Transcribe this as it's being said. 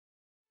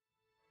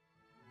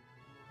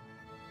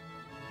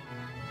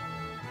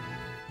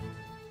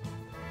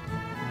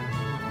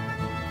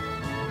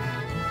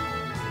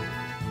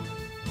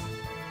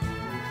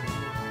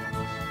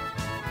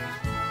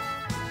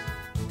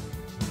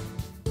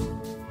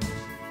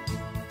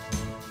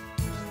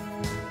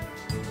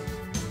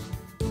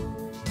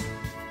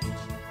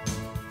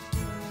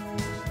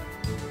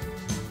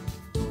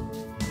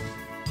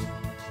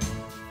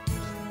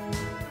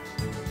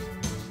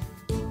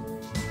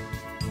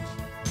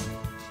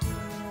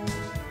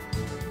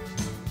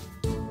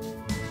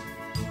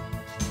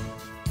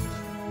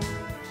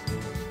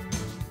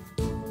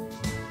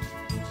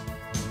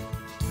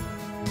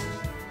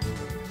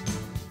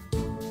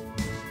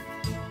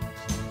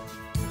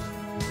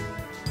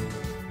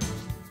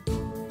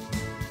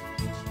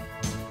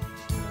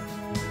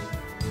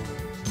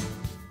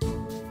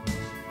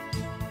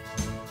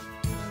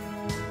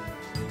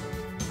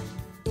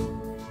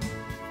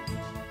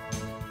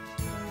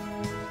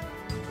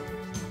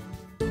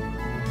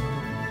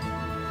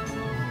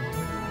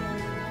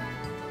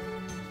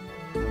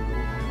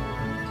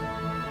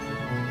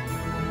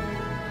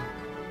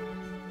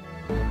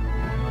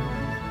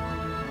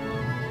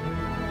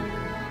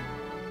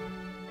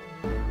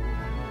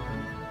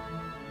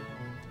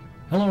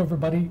Hello,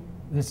 everybody.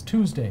 This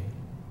Tuesday,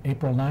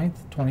 April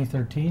 9th,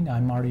 2013.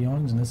 I'm Marty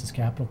Owings, and this is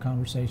Capital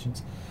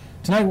Conversations.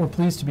 Tonight, we're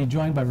pleased to be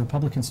joined by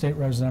Republican State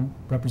Representative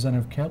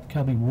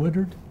Kelby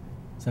Woodard.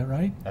 Is that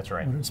right? That's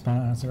right.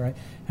 That's right.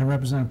 And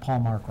Representative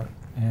Paul Marquat.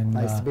 And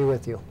nice to be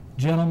with you.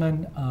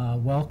 Gentlemen,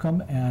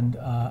 welcome. And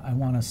I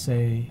want to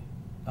say,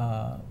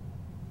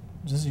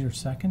 this is your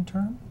second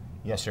term?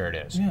 Yes, sir, it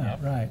is. Yeah,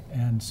 yep. Right.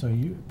 And so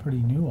you're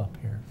pretty new up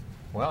here.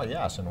 Well,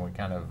 yes, and we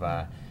kind of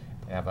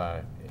have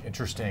a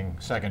interesting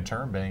second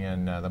term, being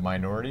in the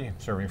minority,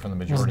 serving from the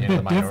majority into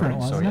the minority.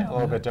 So yeah, a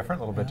little bit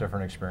different,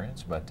 different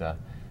experience, but yeah,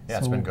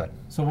 it's been good.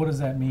 So what does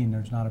that mean?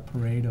 There's not a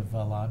parade of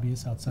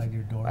lobbyists outside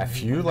your door? A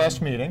few less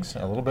meetings,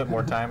 a little bit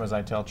more time, as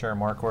I tell Chair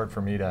Marquart,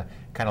 for me to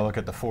kind of look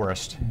at the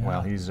forest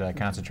while he's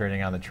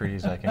concentrating on the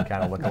trees. I can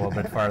kind of look a little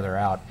bit farther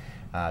out.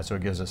 So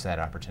it gives us that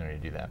opportunity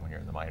to do that when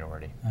you're in the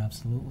minority.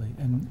 Absolutely.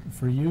 And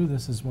for you,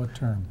 this is what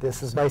term?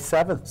 This is my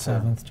seventh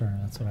term. Seventh term,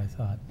 that's what I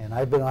thought. And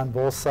I've been on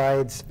both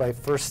sides. My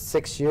first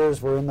 6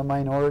 years were in the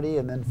minority,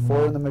 and then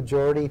 4 in the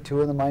majority,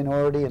 2 in the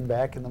minority, and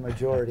back in the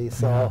majority.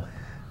 So,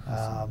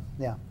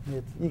 yeah,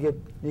 you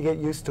get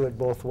used to it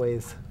both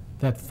ways.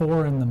 That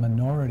 4 in the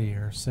minority,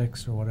 or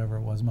 6, or whatever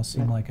it was, must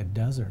seem like a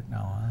desert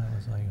now. Huh? It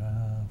was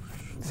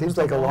like, seems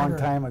like a long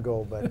time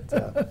ago,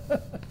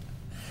 but.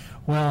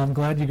 Well, I'm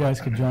glad you guys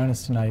could join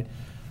us tonight.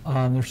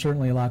 There's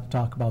certainly a lot to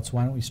talk about, so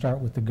why don't we start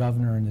with the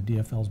governor and the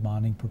DFL's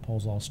bonding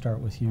proposal. I'll start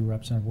with you,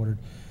 Representative Woodard.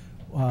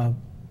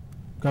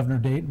 Governor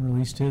Dayton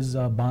released his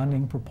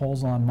bonding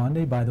proposal on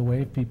Monday. By the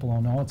way, if people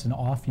don't know, it's an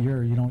off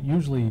year. You don't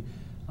usually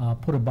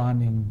put a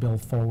bonding bill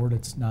forward.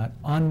 It's not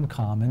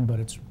uncommon, but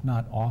it's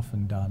not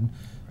often done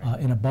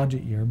in a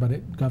budget year.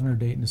 But Governor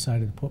Dayton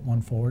decided to put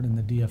one forward, and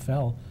the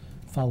DFL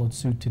followed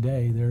suit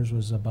today. Theirs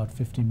was about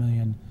 $50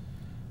 million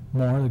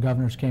more. The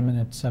governor's came in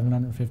at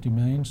 $750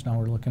 million. So now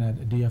we're looking at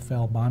a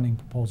DFL bonding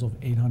proposal of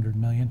 $800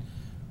 million.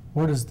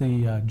 Where does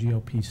the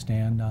GOP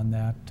stand on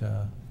that?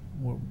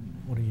 What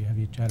do you have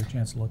you had a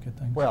chance to look at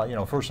things? Well, you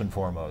know, first and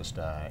foremost,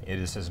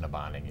 this isn't a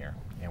bonding year,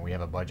 and we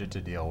have a budget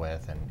to deal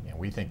with, and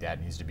we think that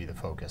needs to be the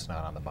focus,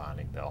 not on the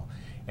bonding bill.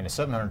 And a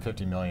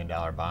 $750 million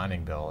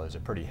bonding bill is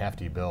a pretty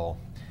hefty bill.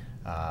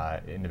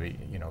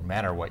 No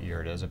matter what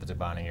year it is, if it's a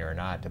bonding year or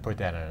not, to put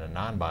that in a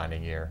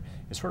non-bonding year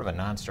is sort of a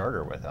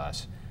non-starter with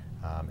us.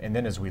 And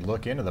then as we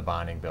look into the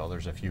bonding bill,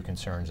 there's a few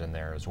concerns in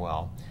there as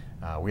well.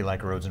 We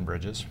like roads and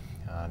bridges.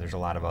 There's a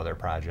lot of other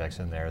projects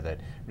in there that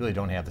really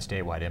don't have the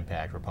statewide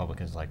impact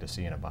Republicans like to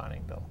see in a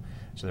bonding bill.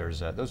 So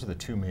those are the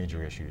two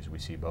major issues we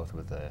see, both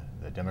with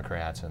the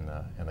Democrats and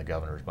the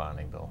governor's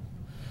bonding bill.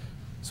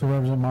 So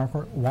Representative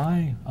Marquart,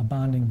 why a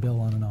bonding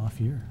bill on an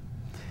off year?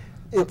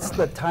 It's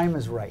the time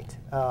is right.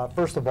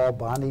 First of all,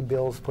 bonding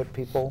bills put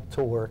people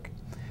to work,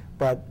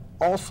 but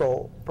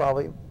also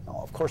probably,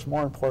 of course,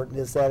 more important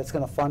is that it's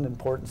going to fund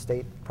important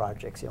state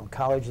projects,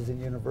 colleges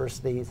and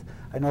universities.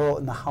 I know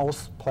in the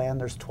House plan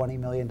there's $20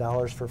 million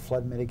for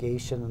flood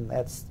mitigation, and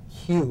that's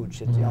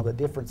huge. And, the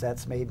difference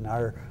that's made in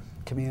our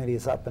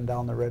communities up and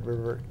down the Red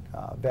River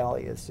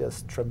Valley is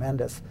just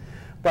tremendous.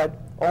 But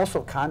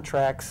also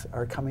contracts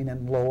are coming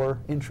in lower,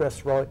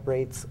 interest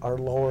rates are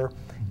lower.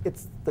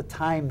 It's the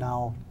time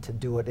now to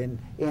do it. And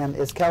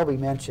as Kelby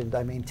mentioned,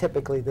 I mean,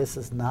 typically this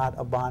is not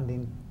a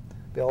bonding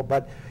bill,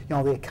 but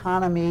the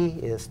economy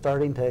is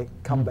starting to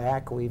come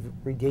back. We've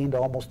regained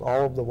almost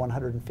all of the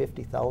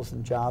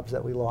 150,000 jobs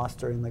that we lost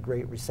during the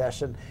Great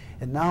Recession,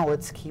 and now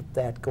let's keep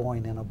that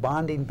going. In a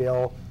bonding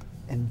bill,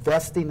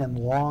 investing in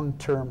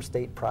long-term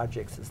state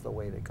projects is the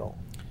way to go.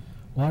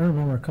 Well, I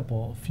remember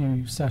a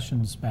few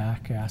sessions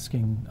back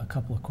asking a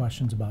couple of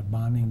questions about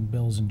bonding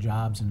bills and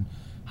jobs and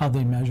how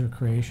they measure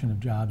creation of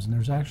jobs, and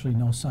there's actually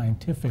no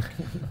scientific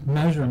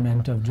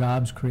measurement of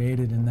jobs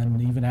created, and then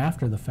even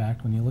after the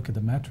fact, when you look at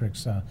the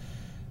metrics.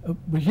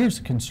 But here's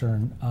a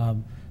concern.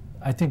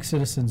 I think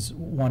citizens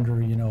wonder,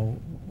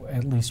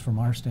 at least from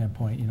our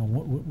standpoint,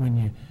 when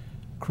you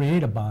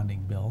create a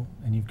bonding bill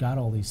and you've got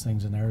all these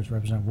things in there, as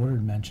Representative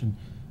Woodard mentioned,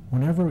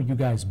 whenever you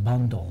guys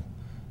bundle,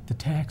 the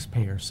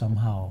taxpayer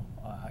somehow,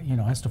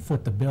 has to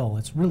foot the bill.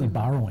 It's really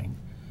borrowing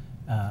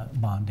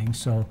bonding.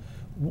 So,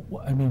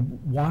 I mean,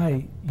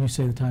 why, you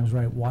say the time's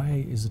right,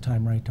 why is the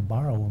time right to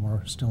borrow when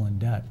we're still in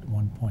debt,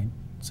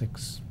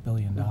 $1.6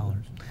 billion?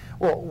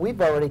 Well,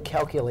 we've already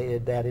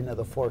calculated that into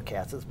the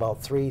forecast. It's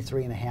about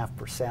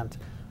 3.5%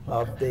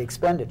 of the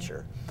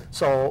expenditure.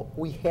 So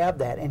we have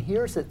that, and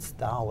here's its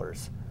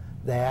dollars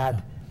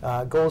that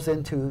goes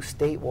into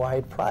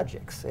statewide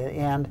projects.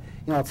 And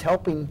it's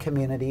helping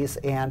communities,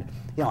 and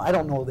I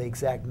don't know the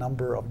exact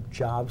number of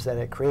jobs that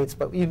it creates,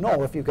 but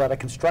if you've got a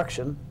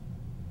construction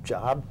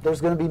job,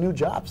 there's going to be new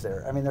jobs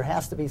there. I mean, there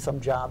has to be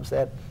some jobs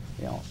that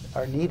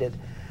are needed.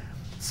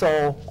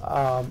 So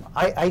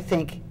I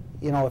think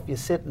if you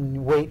sit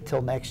and wait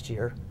till next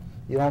year,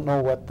 you don't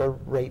know what the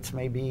rates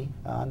may be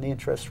on the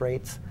interest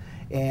rates,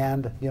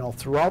 and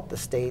throughout the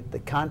state, the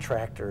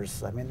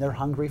contractors, I mean, they're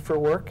hungry for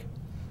work.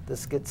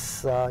 This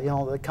gets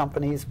the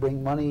companies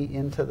bring money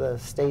into the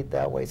state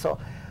that way. So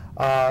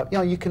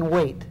you can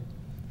wait,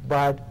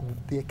 but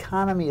the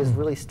economy is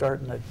really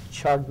starting to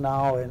chug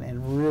now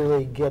and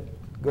really get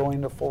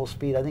going to full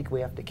speed, I think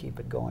we have to keep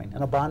it going,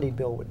 and a bonding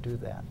bill would do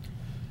that.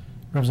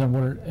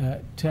 Representative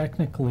Woodard,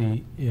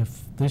 technically,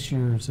 if this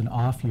year is an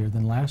off year,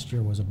 then last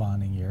year was a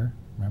bonding year,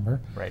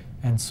 remember? Right.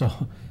 And so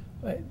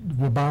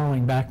we're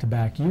borrowing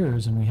back-to-back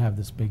years, and we have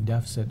this big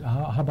deficit.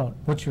 How about,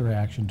 what's your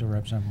reaction to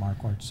Representative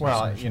Marquart's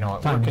Well, assertion? you know,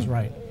 Tom is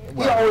right.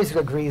 He always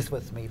agrees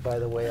with me, by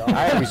the way.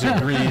 I always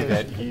agree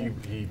that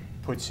he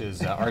puts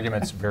his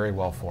arguments very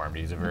well formed.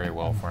 He's a very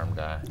well formed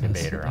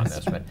debater on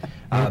this. But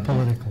Very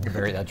political.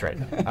 That's right.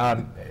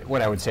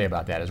 What I would say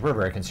about that is we're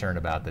very concerned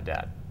about the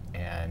debt.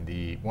 And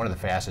one of the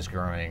fastest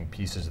growing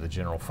pieces of the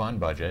general fund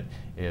budget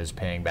is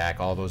paying back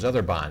all those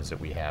other bonds that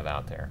we have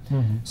out there.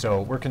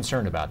 So we're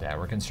concerned about that.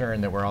 We're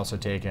concerned that we're also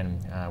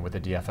taking, with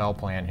the DFL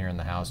plan here in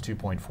the House,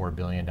 $2.4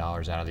 billion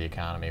out of the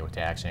economy with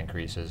tax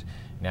increases.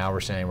 Now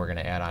we're saying we're going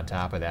to add on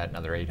top of that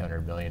another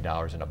 $800 million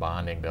in a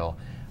bonding bill.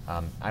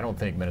 I don't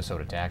think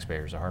Minnesota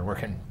taxpayers, the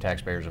hardworking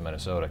taxpayers of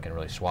Minnesota, can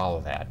really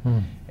swallow that.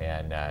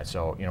 And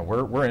so, you know,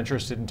 we're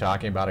interested in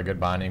talking about a good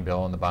bonding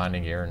bill in the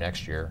bonding year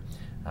next year.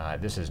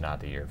 This is not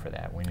the year for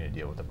that. We need to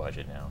deal with the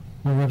budget now.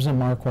 Well,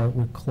 Representative Marquart,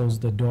 we'll close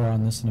the door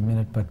on this in a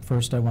minute, but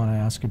first I want to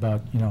ask you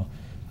about, you know,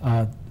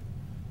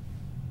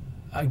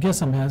 I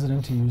guess I'm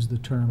hesitant to use the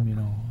term, you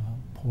know,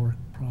 poor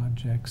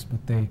projects,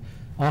 but they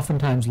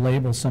oftentimes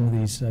label some of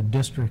these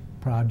district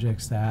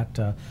projects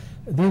that.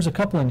 There's a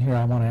couple in here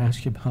I want to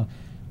ask you about.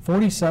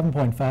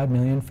 $47.5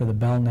 million for the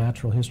Bell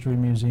Natural History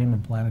Museum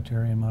and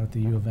Planetarium out at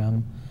the U of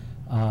M.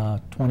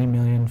 $20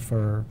 million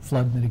for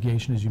flood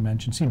mitigation, as you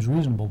mentioned. Seems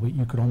reasonable, but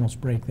you could almost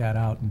break that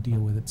out and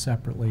deal with it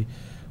separately.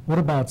 What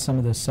about some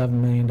of the $7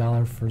 million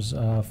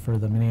for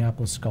the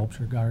Minneapolis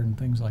Sculpture Garden,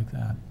 things like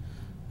that?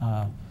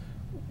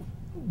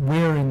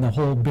 Where in the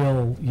whole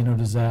bill, you know,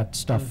 does that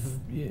stuff,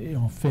 you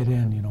know, fit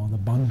in? You know, the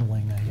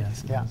bundling, I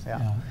guess. Yeah,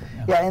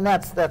 and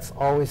that's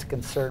always a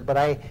concern.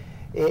 But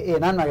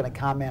and I'm not going to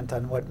comment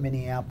on what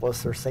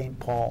Minneapolis or St.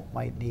 Paul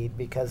might need,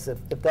 because if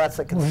that's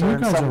a concern, well, you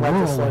guys some are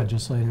rural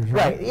legislators,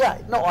 right? Right. Yeah.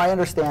 No, I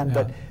understand,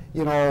 but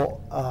you know,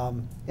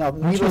 Aren't you a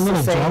needless little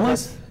to say,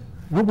 jealous?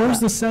 Where's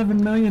the $7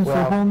 million for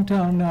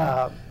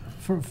hometown?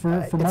 For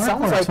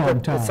Marquart's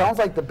hometown? It sounds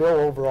like the bill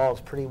overall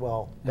is pretty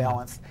well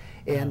balanced.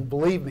 And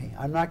believe me,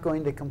 I'm not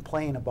going to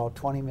complain about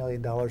 $20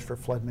 million for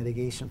flood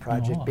mitigation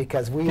project,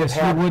 because we have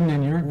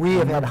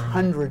had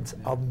hundreds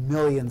of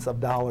millions of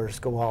dollars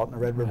go out in the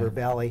Red River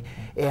Valley.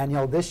 And you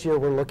know, this year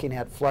we're looking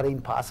at flooding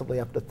possibly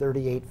up to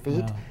 38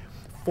 feet.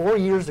 4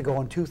 years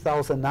ago in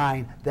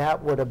 2009,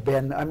 that would have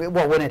been, I mean,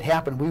 well, when it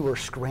happened, we were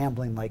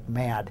scrambling like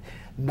mad.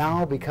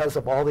 Now, because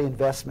of all the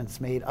investments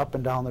made up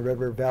and down the Red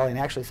River Valley, and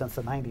actually since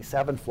the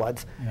 '97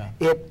 floods,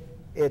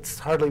 it's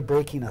hardly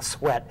breaking a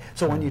sweat.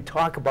 So when you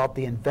talk about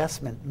the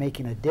investment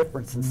making a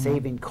difference and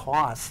saving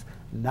costs,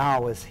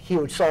 now is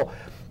huge. So,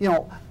 you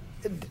know,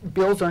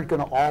 bills aren't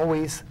going to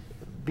always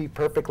be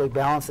perfectly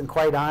balanced, and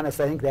quite honest,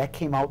 I think that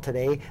came out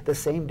today, the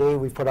same day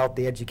we put out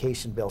the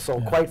education bill. So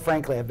quite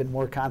frankly, I've been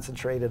more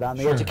concentrated on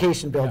the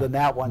education bill than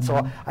that one.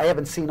 So I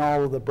haven't seen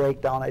all of the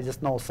breakdown. I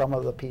just know some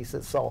of the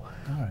pieces. So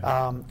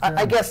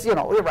I guess, you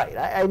know, you're right.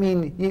 I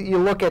mean, you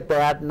look at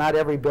that, not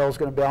every bill is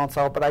going to balance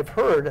out, but I've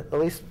heard, at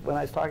least when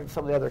I was talking to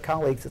some of the other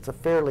colleagues, it's a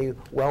fairly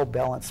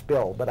well-balanced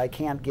bill, but I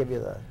can't give you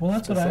the Well,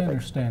 that's specifics. what I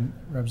understand,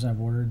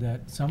 Representative Woodard,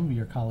 that some of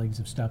your colleagues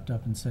have stepped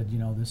up and said, you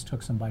know, this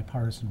took some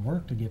bipartisan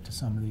work to get to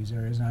some of these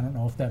areas. And I don't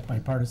know if that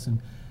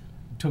bipartisan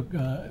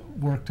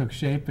work took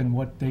shape and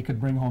what they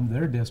could bring home to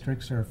their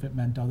districts, or if it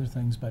meant other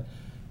things, but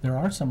there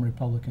are some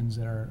Republicans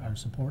that are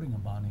supporting a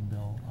bonding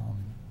bill.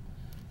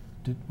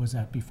 Was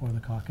that before the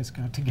caucus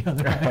got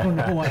together? I don't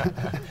know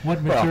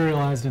what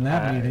materialized in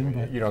that meeting.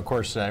 But. You know, of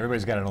course,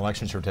 everybody's got an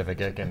election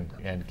certificate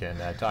and can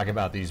talk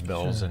about these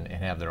bills and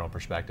have their own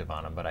perspective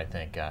on them. But I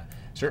think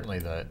certainly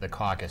the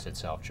caucus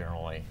itself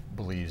generally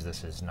believes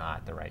this is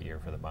not the right year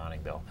for the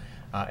bonding bill.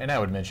 And I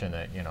would mention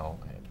that, you know,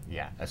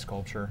 a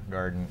sculpture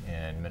garden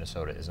in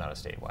Minnesota is not a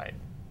statewide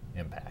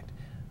impact.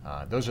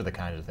 Those are the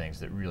kinds of things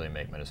that really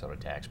make Minnesota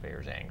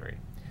taxpayers angry,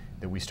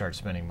 that we start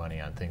spending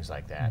money on things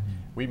like that.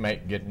 We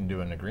might get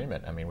into an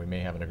agreement. I mean, we may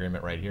have an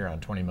agreement right here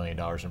on $20 million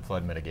in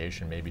flood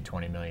mitigation, maybe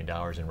 $20 million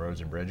in roads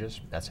and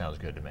bridges. That sounds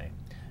good to me.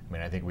 I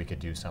mean, I think we could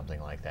do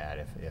something like that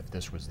if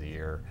this was the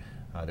year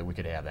that we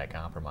could have that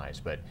compromise.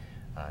 But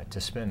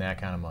to spend that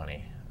kind of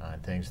money on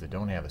things that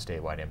don't have a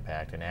statewide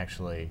impact and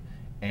actually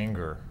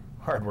anger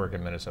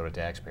hardworking Minnesota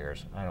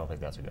taxpayers, I don't think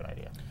that's a good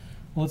idea.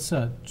 Well, let's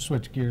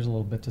switch gears a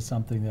little bit to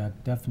something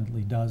that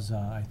definitely does,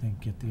 I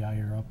think, get the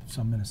ire up of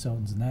some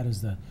Minnesotans, and that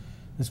is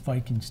this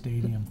Viking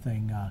Stadium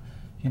thing.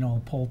 You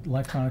know,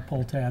 electronic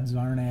poll tabs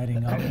aren't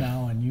adding up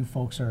now, and you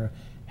folks are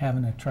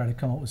having to try to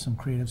come up with some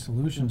creative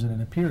solutions,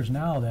 and it appears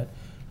now that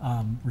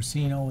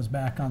Racino is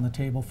back on the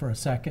table for a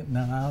second,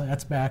 and now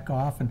that's back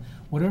off, and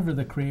whatever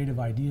the creative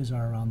ideas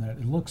are around that,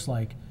 it looks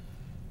like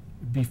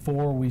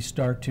before we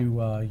start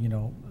to, you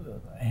know,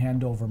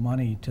 hand over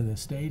money to the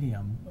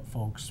stadium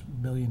folks,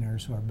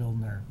 billionaires who are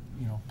building their,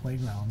 you know,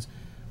 playgrounds,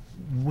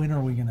 when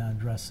are we going to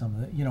address some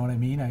of that? You know what I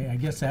mean? I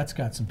guess that's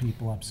got some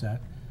people upset.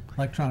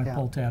 Electronic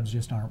poll tabs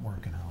just aren't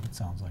working out, it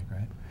sounds like,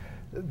 right?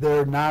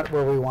 they're not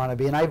where we want to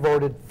be. And I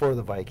voted for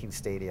the Viking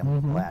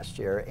Stadium last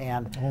year.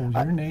 And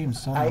oh, your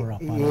name's somewhere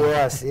up on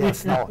yes, that.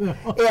 yes, no.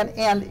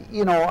 And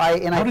you know,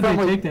 How did they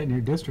take that in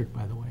your district,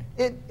 by the way?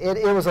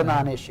 It was a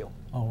non-issue.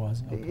 Oh,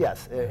 was it? Okay.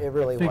 Yes, it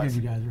really Figured was.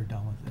 you guys were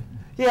done with it.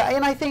 Yeah,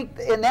 and I think,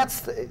 and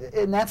that's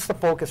the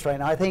focus right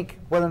now. I think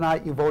whether or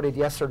not you voted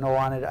yes or no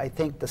on it, I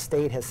think the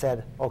state has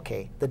said,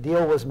 okay, the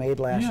deal was made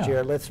last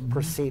year, let's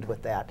proceed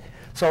with that.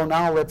 So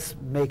now let's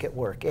make it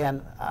work.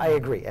 And I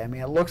agree. I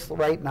mean, it looks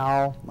right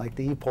now like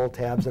the e-poll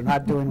tabs are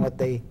not doing what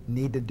they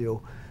need to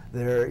do.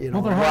 They're, you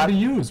know, well, they're hard to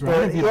use,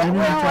 right? Have you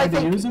tried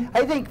to use them?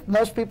 I think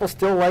most people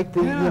still like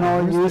the, you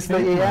know, use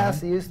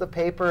the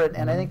paper,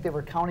 and I think they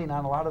were counting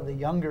on a lot of the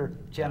younger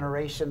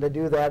generation to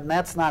do that, and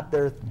that's not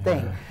their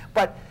thing.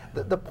 But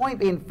the point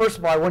being, first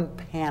of all, I wouldn't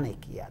panic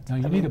yet. No,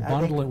 you need to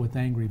bundle it with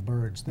Angry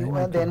Birds.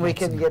 Then we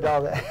can get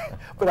all that.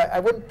 But I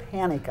wouldn't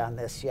panic on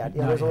this yet.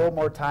 You know, there's a little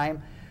more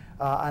time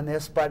on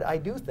this, but I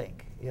do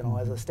think, you know,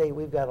 as a state,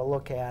 we've got to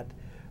look at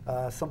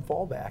some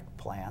fallback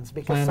plans,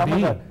 because some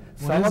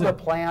of the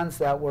plans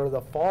that were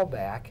the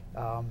fallback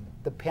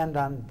depend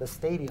on the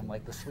stadium,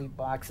 like the sweep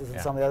boxes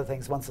and some of the other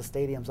things once the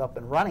stadium's up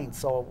and running,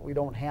 so we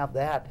don't have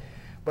that.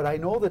 But I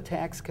know the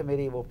tax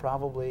committee will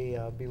probably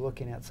be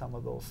looking at some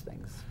of those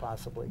things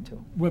possibly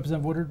too.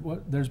 Representative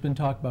Woodard, there's been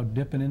talk about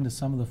dipping into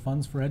some of the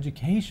funds for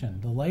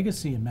education, the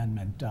legacy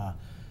amendment.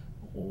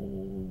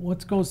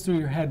 What goes through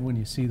your head when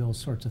you see those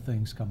sorts of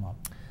things come up?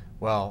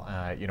 Well,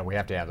 you know, we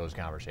have to have those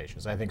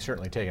conversations. I think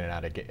certainly taking it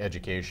out of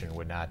education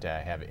would not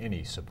have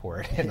any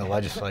support in the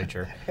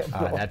legislature.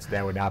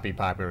 That would not be a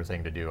popular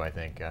thing to do, I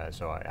think.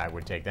 So I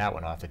would take that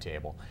one off the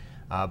table.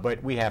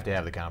 But we have to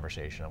have the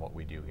conversation on what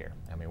we do here.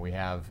 I mean, we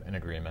have an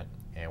agreement,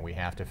 and we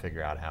have to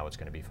figure out how it's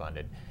going to be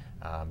funded.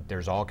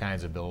 There's all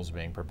kinds of bills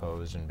being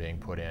proposed and being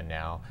put in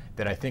now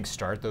that I think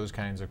start those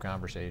kinds of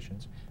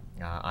conversations.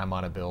 I'm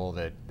on a bill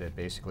that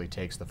basically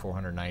takes the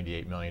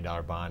 $498 million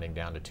bonding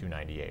down to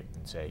 $298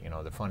 and say, you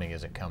know, the funding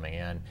isn't coming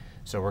in,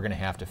 so we're going to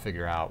have to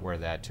figure out where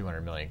that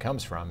 $200 million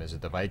comes from. Is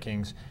it the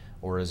Vikings,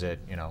 or is it,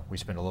 you know, we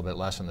spend a little bit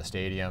less on the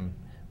stadium,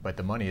 but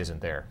the money isn't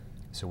there?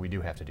 So we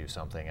do have to do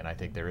something, and I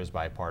think there is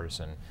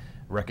bipartisan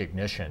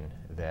recognition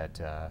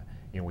that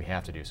you know, we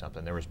have to do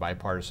something. There was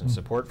bipartisan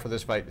support for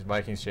this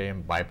Viking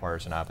Stadium,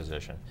 bipartisan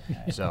opposition.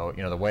 So,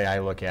 you know, the way I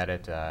look at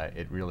it,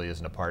 it really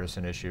isn't a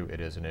partisan issue.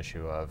 It is an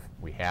issue of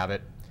we have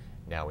it,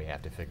 now we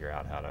have to figure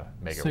out how to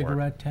make it work.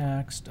 Cigarette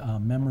tax,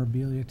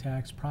 memorabilia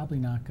tax, probably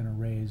not going to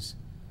raise,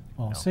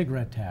 well, no.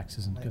 Cigarette tax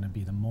isn't going to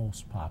be the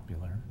most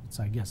popular. It's,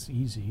 I guess,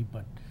 easy,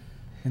 but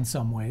in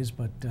some ways,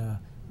 but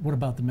what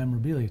about the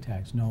memorabilia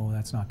tax? No,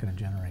 that's not going to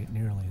generate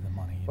nearly the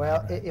money.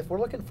 Well, if we're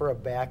looking for a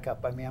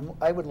backup, I mean,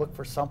 I would look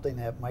for something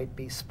that might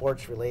be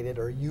sports related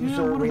or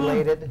user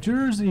related.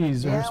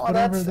 Jerseys or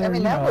whatever. I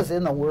mean, that was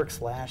in the works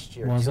last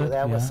year too.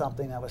 That was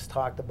something that was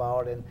talked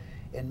about,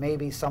 and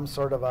maybe some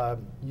sort of a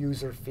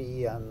user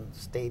fee on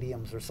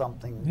stadiums or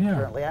something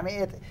currently. I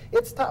mean,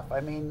 it's tough.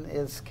 I mean,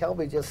 as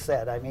Kelby just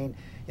said, I mean,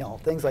 you know,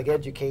 things like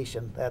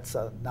education, that's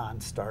a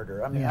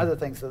non-starter. I mean, other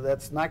things,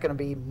 that's not going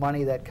to be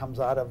money that comes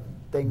out of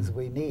things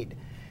we need.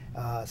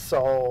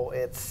 So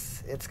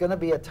it's going to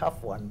be a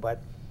tough one,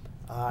 but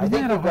I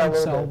think we've got a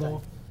little bit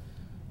of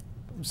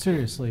time.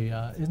 Seriously,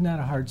 isn't that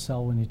a hard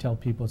sell when you tell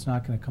people it's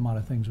not going to come out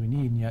of things we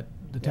need, and yet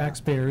the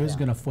taxpayer is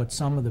going to foot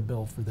some of the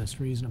bill for this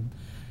reason?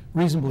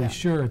 Reasonably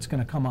sure it's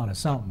going to come out of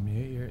something.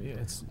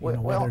 It's, you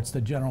know, whether it's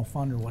the general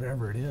fund or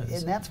whatever it is.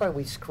 And that's why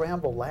we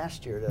scrambled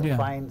last year to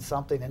find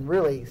something, and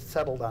really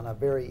settled on a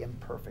very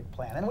imperfect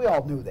plan. And we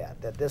all knew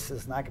that this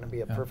is not going to be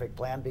a perfect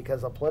plan,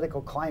 because a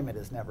political climate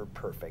is never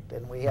perfect.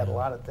 And we had a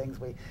lot of things.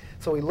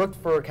 So we looked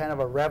for kind of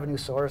a revenue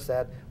source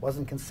that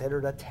wasn't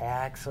considered a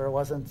tax, or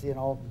wasn't, you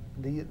know,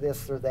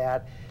 this or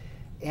that.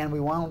 And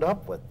we wound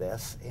up with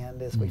this, and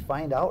as we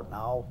find out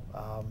now,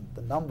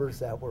 the numbers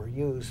that were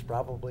used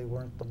probably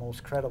weren't the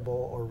most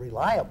credible or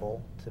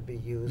reliable to be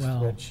used.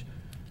 Well, which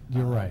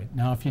you're right.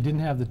 Now, if you didn't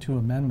have the two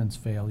amendments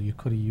fail, you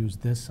could have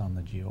used this on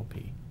the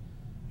GOP.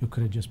 You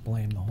could have just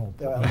blamed the whole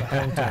thing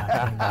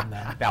on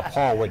that. Now,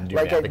 Paul wouldn't do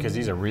that, because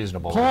he's a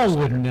reasonable Paul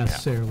wouldn't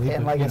necessarily.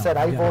 And but, like I said,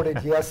 I voted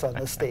yes on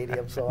the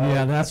stadium. So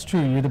yeah, that's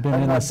true. You'd have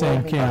been in the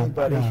same camp.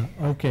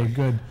 Okay,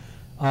 good.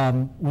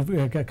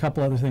 We've got a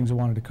couple other things I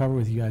wanted to cover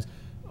with you guys.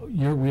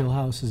 Your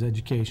wheelhouse is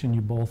education. You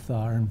both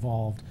are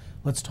involved.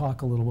 Let's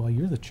talk a little while.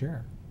 You're the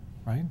chair,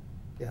 right?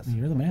 Yes. I mean,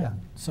 you're the man. Yeah.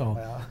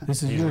 So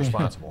this is He's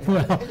responsible.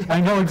 Well,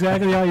 I know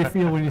exactly how you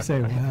feel when you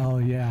say,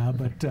 well, yeah,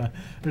 but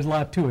there's a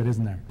lot to it,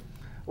 isn't there?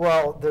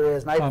 Well, there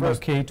is. Talking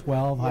about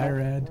K-12, higher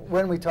ed.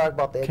 When we talk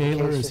about the education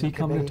Kaler, is he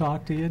coming to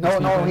talk to you?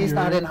 No, he's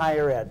not in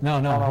higher ed. No,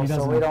 he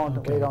doesn't. So we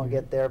don't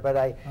get there. But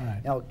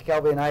you know,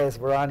 Kelby and I, as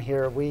we're on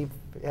here, we've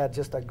had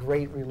just a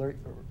great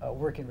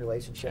working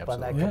relationship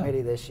on that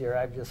committee this year.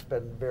 I've just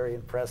been very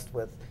impressed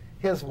with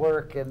his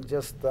work, and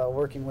just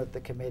working with the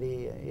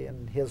committee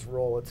in his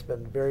role. It's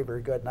been very,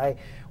 very good. And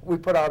we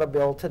put out a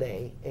bill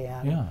today,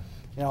 and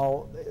you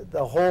know,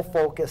 the whole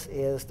focus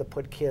is to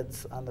put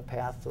kids on the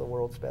path to the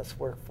world's best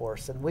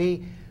workforce. And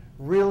we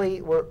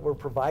really, we're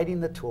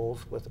providing the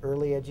tools with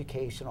early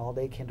education,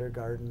 all-day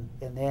kindergarten,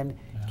 and then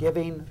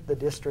giving the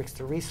districts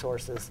the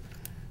resources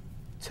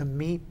to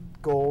meet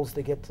goals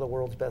to get to the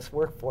world's best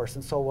workforce.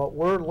 And so what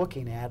we're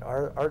looking at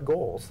are our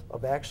goals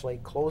of actually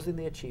closing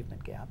the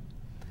achievement gap,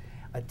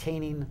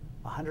 attaining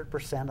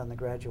 100% on the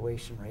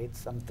graduation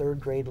rates, on third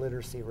grade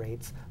literacy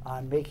rates,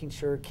 on making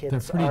sure kids They're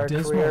pretty are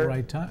dismal career.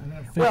 right time.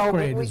 Fifth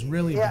grade is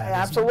really yeah, bad. isn't it?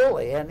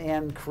 absolutely,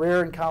 and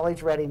career and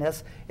college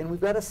readiness, and we've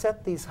got to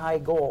set these high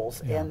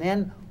goals Yeah. and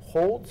then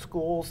hold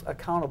schools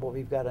accountable.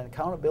 We've got an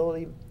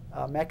accountability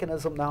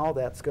mechanism now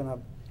that's going to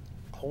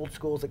hold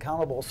schools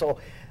accountable. So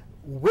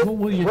with, What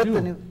will you with do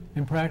the new,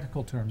 in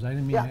practical terms? I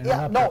didn't mean yeah, to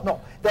yeah, interrupt.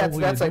 no, but what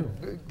will you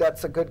do?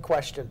 that's a good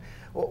question.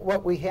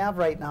 What we have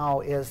right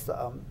now is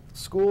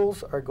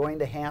schools are going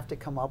to have to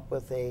come up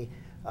with a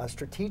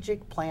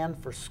strategic plan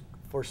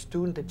for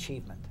student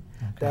achievement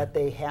that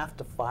they have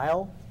to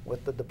file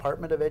with the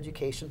Department of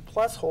Education,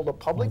 plus hold a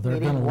public they're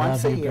meeting gonna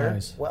once love a you year.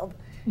 guys. Well,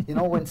 you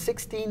know, when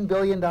 $16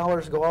 billion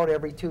go out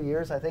every 2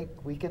 years, I think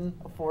we can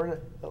afford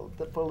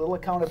to put a little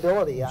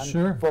accountability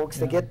on folks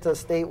to get to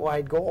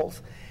statewide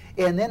goals.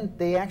 And then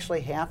they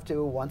actually have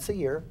to, once a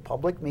year,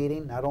 public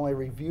meeting, not only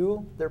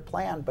review their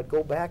plan, but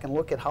go back and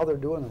look at how they're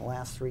doing in the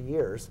last 3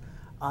 years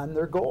on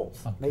their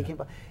goals.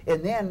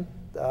 And then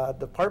the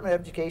Department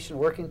of Education,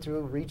 working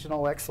through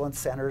regional excellence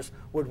centers,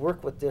 would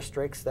work with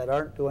districts that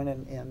aren't doing it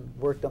and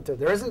work them through.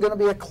 There isn't going to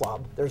be a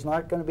club. There's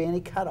not going to be any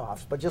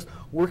cutoffs, but just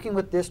working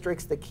with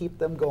districts to keep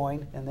them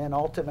going. And then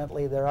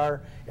ultimately there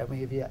are, I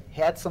mean, if you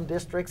had some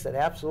districts that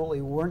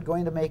absolutely weren't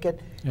going to make it,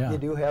 you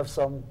do have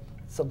some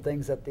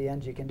things at the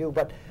end you can do.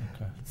 But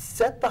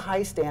set the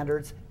high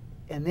standards,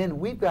 and then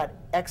we've got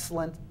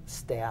excellent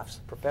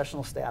staffs,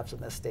 professional staffs in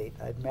this state.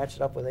 I'd match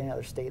it up with any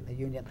other state in the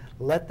union.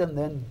 Let them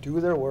then do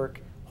their work,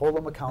 hold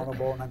them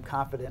accountable, and I'm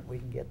confident we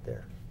can get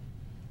there.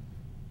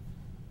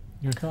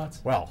 Your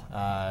thoughts? Well,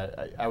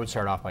 I would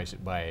start off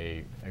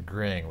by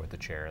agreeing with the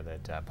chair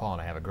that Paul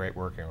and I have a great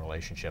working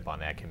relationship on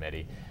that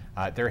committee.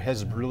 There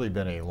has really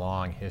been a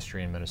long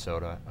history in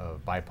Minnesota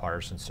of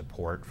bipartisan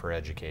support for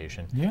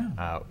education.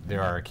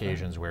 There are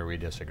occasions where we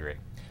disagree.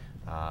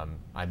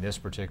 On this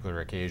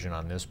particular occasion,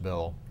 on this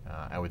bill,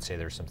 I would say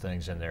there's some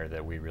things in there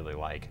that we really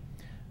like.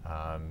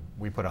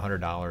 We put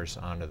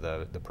 $100 onto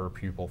the per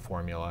pupil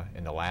formula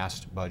in the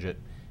last budget,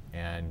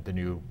 and the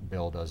new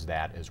bill does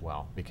that as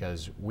well,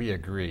 because we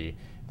agree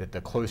that the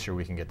closer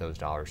we can get those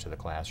dollars to the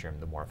classroom,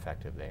 the more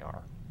effective they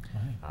are.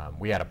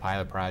 We had a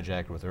pilot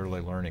project with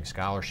early learning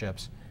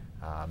scholarships,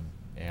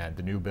 and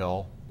the new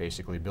bill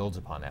basically builds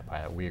upon that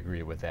pilot. We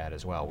agree with that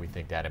as well. We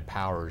think that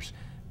empowers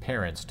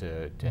parents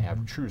to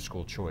have true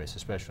school choice,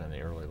 especially in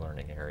the early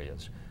learning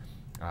areas.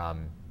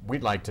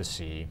 We'd like to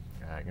see,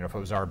 you know, if it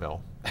was our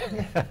bill,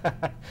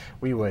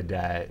 we would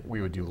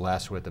do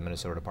less with the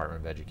Minnesota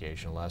Department of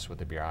Education, less with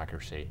the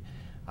bureaucracy,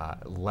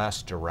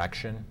 less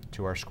direction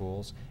to our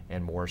schools,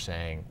 and more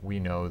saying, we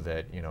know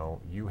that, you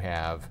know, you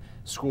have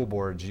school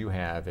boards, you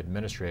have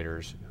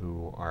administrators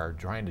who are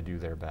trying to do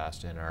their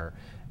best and are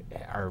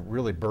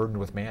really burdened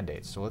with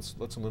mandates. So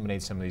let's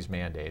eliminate some of these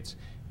mandates,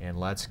 and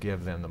let's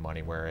give them the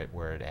money where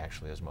it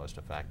actually is most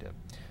effective.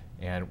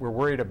 And we're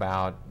worried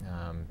about,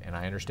 and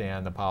I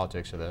understand the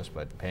politics of this,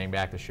 but paying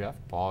back the shift.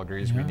 Paul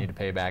agrees we need to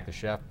pay back the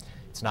shift.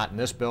 It's not in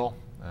this bill.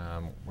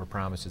 We're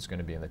promised it's going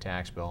to be in the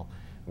tax bill.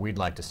 We'd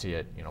like to see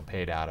it, you know,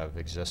 paid out of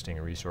existing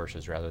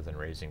resources rather than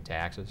raising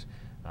taxes.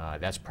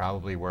 That's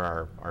probably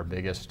where our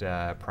biggest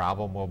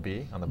problem will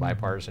be on the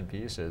bipartisan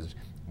piece. Is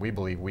we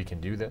believe we can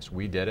do this.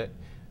 We did it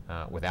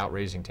without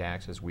raising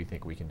taxes. We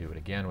think we can do it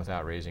again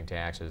without raising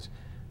taxes.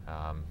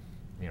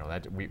 You know,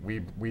 that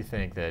we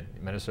think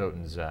that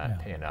Minnesotans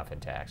pay enough in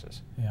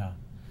taxes.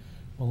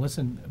 Well,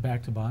 listen,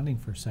 back to bonding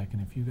for a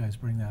second. If you guys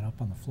bring that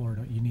up on the floor,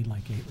 you need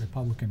like 8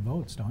 Republican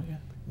votes, don't you?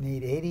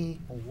 Need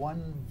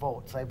 81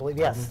 votes, I believe.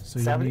 Yes,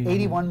 So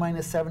 81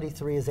 minus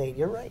 73 is 8.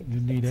 You're right. You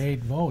need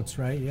 8 votes,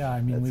 right? Yeah,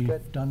 I mean, we've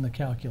good. done the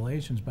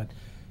calculations, but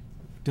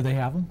do they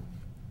have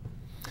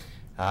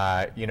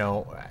them? You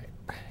know,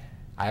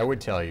 I would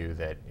tell you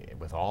that,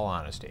 with all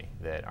honesty,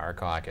 that our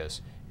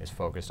caucus is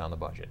focused on the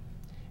budget,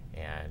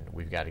 and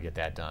we've got to get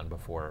that done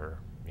before,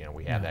 you know,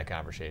 we have that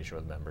conversation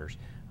with members.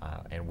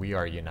 And we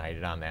are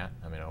united on that.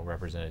 I mean,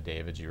 Representative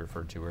Davids, you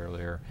referred to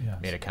earlier,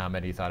 made a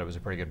comment. He thought it was a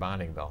pretty good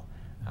bonding bill.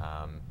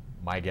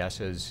 My guess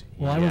is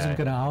I wasn't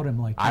going to out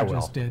him like you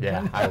just did.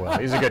 Yeah, I will.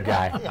 He's a good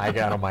guy. I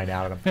don't mind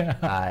outing him.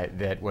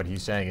 That what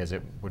he's saying is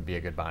it would be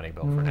a good bonding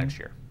bill for next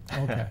year.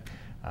 Okay.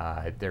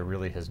 There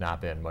really has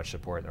not been much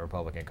support in the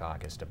Republican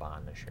caucus to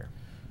bond this year.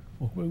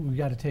 Well, we've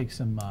got to take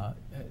some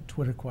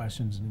Twitter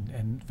questions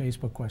and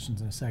Facebook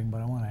questions in a second, but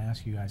I want to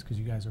ask you guys, because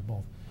you guys are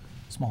both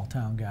small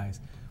town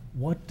guys.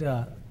 What,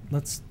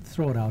 let's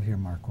throw it out here,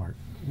 Marquart.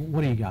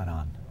 What do you got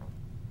on?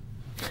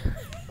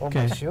 Oh,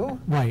 my shoe?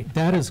 Right,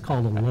 that is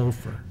called a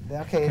loafer.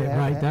 Okay,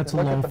 right, that's a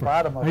look loafer. At the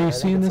bottom of Are it. you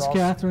seeing this,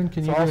 Catherine?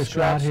 Can you get a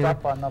shot here?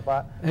 Up on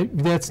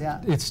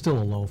the It's still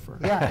a loafer.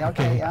 Yeah,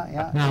 okay,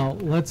 yeah. Now,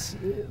 let's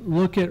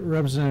look at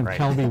Representative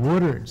Kelby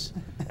Woodard's.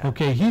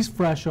 Okay, he's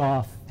fresh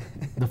off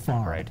the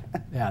farm. Right.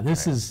 Yeah,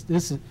 this is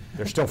There's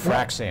still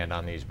frac sand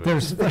on these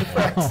boots. there's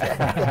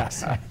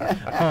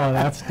oh,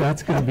 that's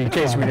going to be In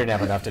case we fun. didn't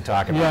have enough to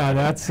talk about. Yeah,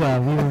 that's we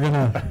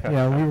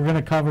were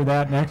gonna cover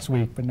that next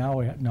week, but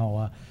now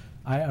no.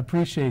 I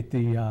appreciate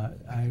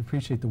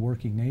the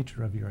working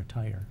nature of your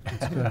attire.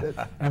 It's good.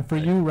 And for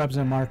you,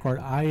 Representative Marquart,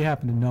 I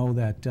happen to know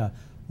that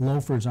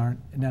loafers aren't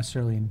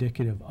necessarily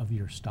indicative of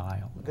your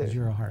style, because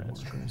you're a hard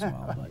worker as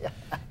well. But you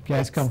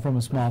guys come from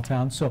a small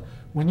town, so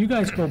when you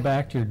guys go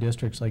back to your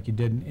districts like you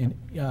did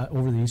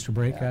over the Easter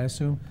break, I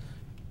assume,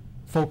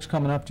 folks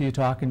coming up to you,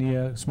 talking to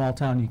you, small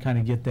town, you kind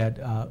of get that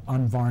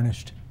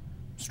unvarnished,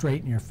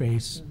 straight in your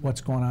face,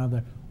 what's going on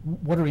there.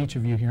 What are each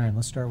of you hearing?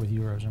 Let's start with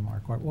you, Representative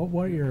Marquart.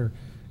 What are your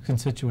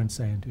constituents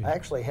saying to you? I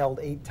actually held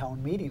 8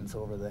 town meetings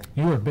over the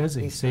You were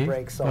busy, Easter see?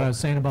 break, so What I was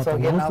saying about so the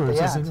getting out loafers,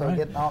 there, isn't so right?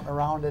 getting out and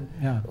around, and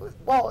Yeah.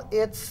 well,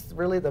 it's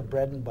really the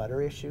bread and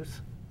butter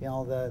issues. You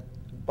know, the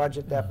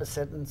budget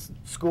deficit, and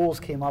schools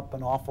came up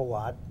an awful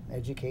lot.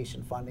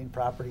 Education funding,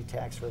 property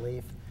tax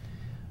relief.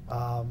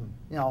 You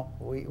know,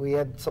 we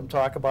had some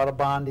talk about a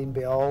bonding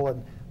bill,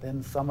 and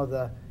then some of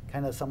the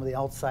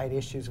outside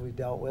issues we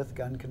dealt with,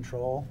 gun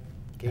control,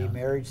 gay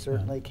marriage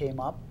certainly came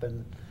up,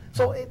 and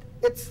so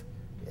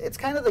it's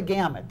kind of the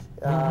gamut.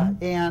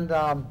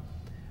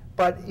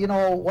 But you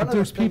know, one of the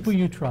there's things, people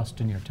you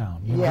trust in your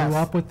town. You Yes. grew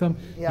up with them.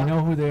 Yeah. You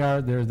know who they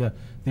are. They're the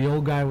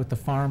old guy with the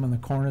farm in the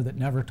corner that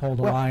never told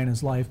a Well, lie in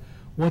his life.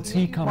 What's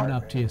he coming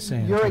up to you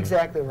saying? You're to you?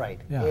 exactly right.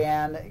 Yeah.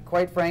 And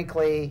quite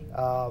frankly,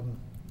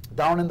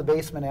 down in the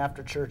basement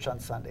after church on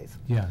Sundays.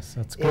 Yes,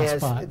 that's a good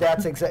spot.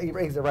 That's exactly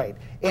right.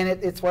 And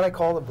it's what I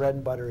call the bread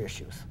and butter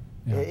issues.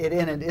 Yeah.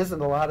 And it isn't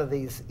a lot of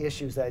these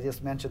issues that I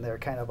just mentioned. They're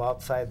kind of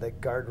outside the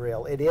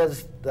guardrail. It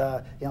is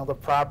the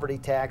property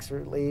tax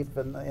relief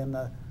and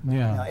the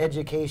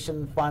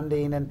education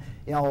funding, and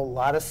a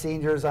lot of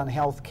seniors on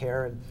health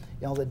care,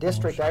 and the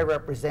district I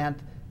represent,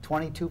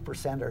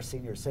 22% are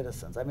senior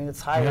citizens. I mean, it's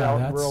higher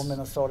out in rural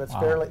Minnesota.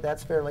 It's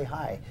that's fairly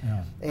high.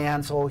 Yeah.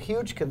 And so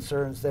huge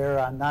concerns there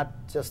on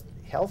not just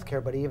health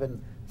care, but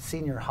even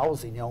senior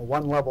housing.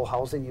 One level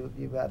housing,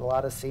 you've got a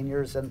lot of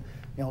seniors, and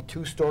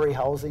 2-story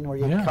housing where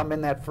you come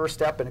in that first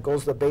step and it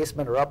goes to the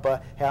basement or up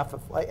a half a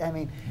flight. I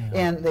mean,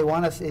 and they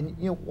want us, and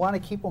you want to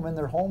keep them in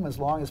their home as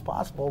long as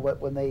possible, but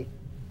when they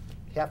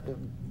have to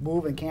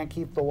move and can't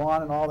keep the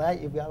lawn and all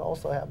that, you've got to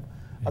also have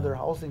other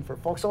housing for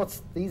folks. So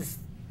it's these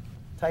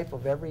type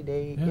of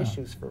everyday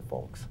issues for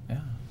folks.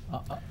 Yeah.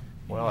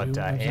 Well, at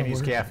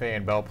Annie's Cafe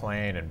in Belle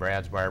Plaine and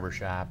Brad's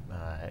Barbershop,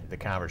 the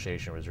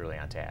conversation was really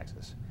on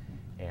taxes.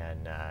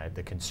 And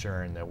the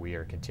concern that we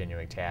are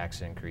continuing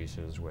tax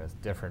increases with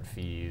different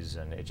fees,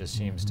 and it just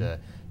seems to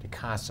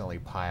constantly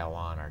pile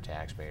on our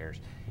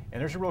taxpayers.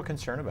 And there's a real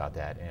concern about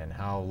that, and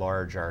how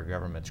large our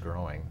government's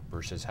growing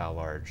versus how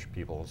large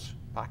people's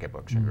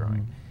pocketbooks are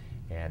growing.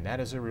 And that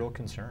is a real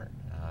concern.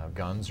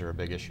 Guns are a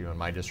big issue in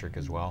my district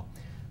as well.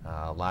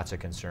 Lots of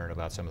concern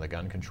about some of the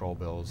gun control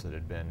bills that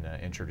had been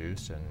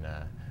introduced, and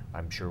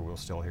I'm sure we'll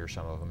still hear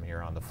some of them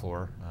here on the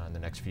floor in the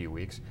next few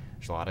weeks.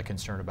 There's a lot of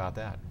concern about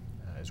that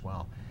as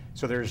well.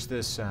 So there's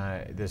this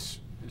this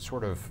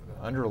sort of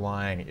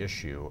underlying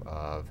issue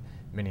of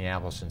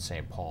Minneapolis and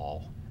St.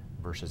 Paul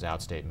versus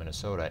outstate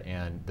Minnesota,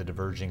 and the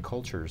diverging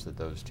cultures that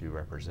those two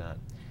represent,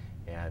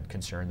 and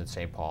concern that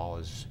St. Paul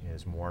is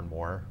more and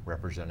more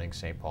representing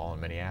St. Paul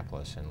and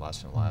Minneapolis, and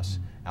less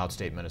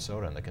outstate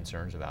Minnesota and the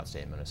concerns of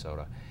outstate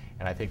Minnesota.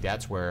 And I think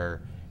that's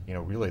where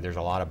really there's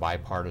a lot of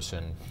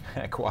bipartisan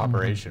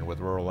cooperation with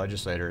rural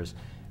legislators,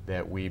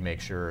 that we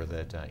make sure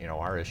that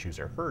our issues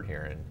are heard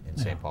here in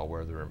St. Paul,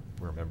 whether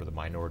we're a member of the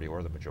minority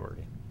or the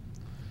majority.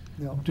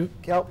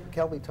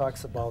 Kelby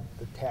talks about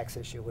the tax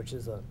issue, which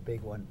is a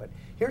big one, but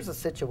here's the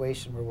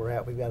situation where we're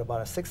at. We've got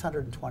about a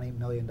 $620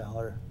 million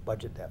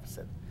budget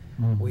deficit.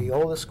 We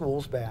owe the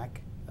schools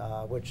back,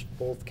 which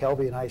both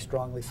Kelby and I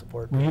strongly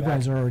support. Well, you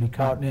guys are already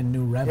counting in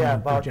new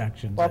revenue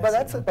projections. Well, but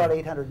that's about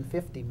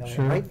 $850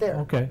 million right there.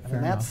 Okay, fair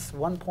and that's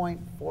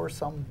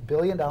 $1.4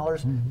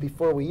 billion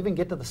before we even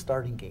get to the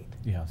starting gate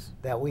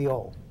that we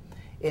owe.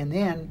 And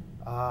then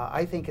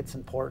I think it's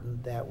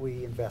important that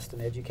we invest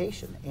in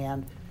education.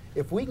 And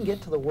if we can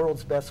get to the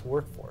world's best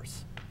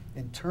workforce,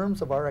 in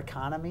terms of our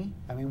economy,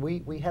 I mean,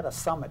 we had a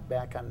summit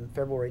back on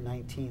February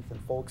 19th, and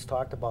folks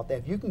talked about that.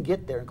 If you can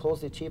get there and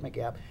close the achievement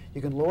gap,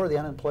 you can lower the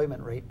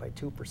unemployment rate by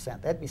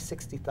 2%. That'd be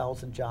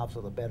 60,000 jobs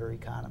with a better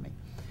economy.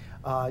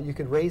 You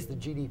could raise the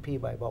GDP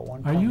by about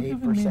 1.8%. Are you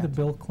giving me the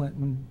Bill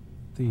Clinton,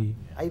 he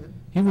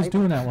was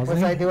doing that, wasn't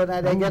he? Was I doing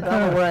that? I don't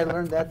know where I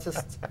learned that.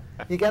 Just,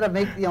 you got to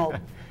make,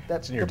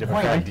 that's the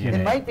point.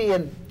 It might be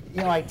in,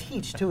 I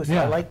teach too, so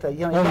I like the,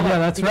 you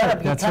that's you right. gotta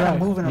be kind of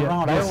moving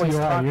around. I always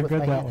talk You're with good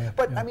my that hands. way.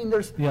 But I mean,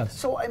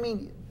 so I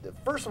mean,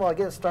 first of all,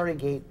 get a starting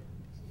gate,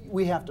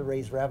 we have to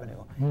raise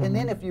revenue. And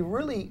then if you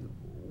really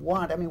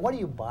want, I mean, what do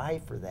you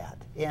buy for that?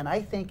 And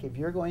I think if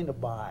you're going to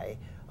buy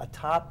a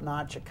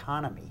top-notch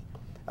economy,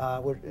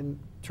 in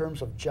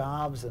terms of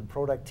jobs and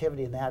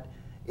productivity and that,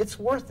 it's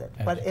worth it.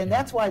 And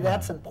that's why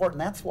that's important.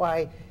 That's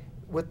why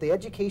with the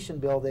education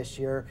bill this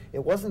year,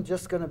 it wasn't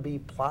just going to be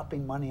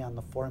plopping money on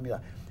the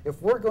formula.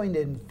 If we're going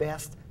to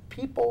invest,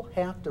 people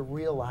have to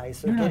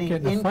realize they're You're not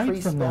getting getting a fight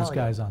increased from those value.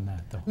 guys on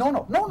that, though.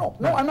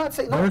 No, I'm not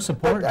saying, no. They're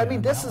supporting but, I you mean,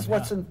 on this that is one,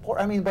 what's yeah.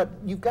 important. I mean, but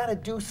you've got to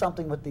do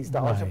something with these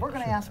dollars. If Right, we're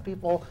going to sure. ask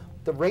people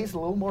to raise a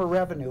little more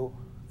revenue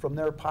from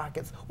their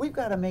pockets, we've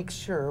got to make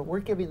sure we're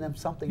giving them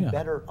something Yeah.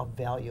 better of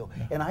value.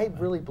 Yeah. And I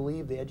really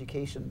believe the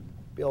education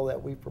bill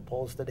that we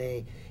proposed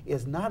today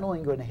is not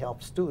only going to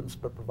help students,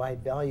 but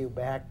provide value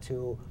back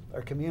to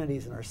our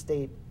communities and our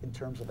state in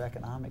terms of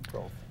economic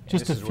growth.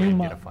 Just this a is where few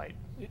you get a mo- fight.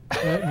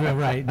 Yeah,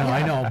 right, no,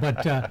 I know,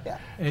 but Yeah.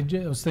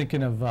 I was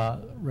thinking of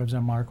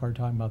Representative Marquart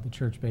talking about the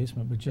church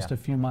basement, but just Yeah. a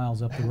few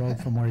miles up the road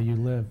from where you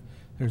live,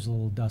 there's a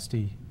little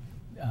dusty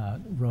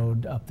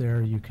road up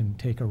there. You can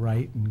take a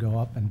right and go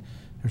up, and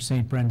there's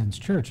St. Brendan's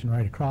Church, and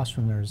right across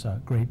from there's a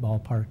great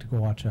ballpark to go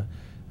watch a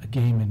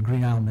game in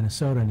Green Island,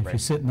 Minnesota, and if you Right.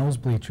 sit in those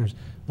bleachers,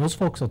 those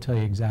folks will tell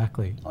you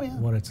exactly Oh, yeah.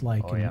 what it's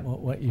like Oh, and yeah.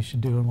 what you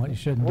should do and what you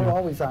shouldn't do. We're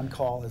always on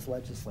call as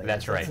legislators.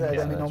 That's right. I Yeah,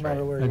 mean, no that's matter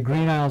right. where you go.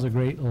 Green Isle's a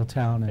great little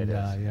town, and It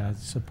is. yeah, I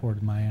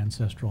supported my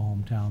ancestral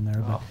hometown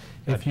there. But Oh,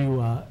 if good.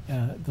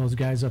 you, those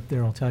guys up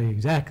there will tell you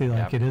exactly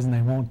like Yep. it is, and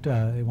they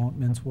won't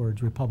mince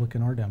words,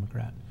 Republican or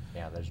Democrat.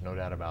 Yeah, there's no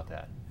doubt about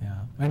that. Yeah,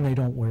 and they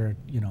don't wear,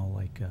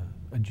 like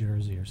a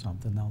jersey or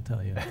something. They'll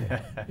tell you.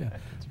 Yeah.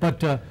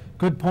 But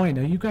good point.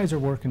 You guys are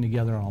working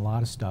together on a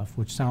lot of stuff,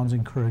 which sounds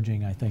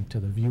encouraging, I think, to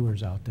the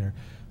viewers out there.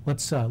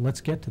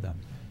 Let's get to them.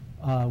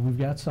 We've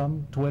got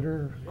some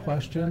Twitter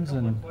questions A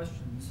couple and of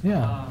questions.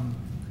 Yeah.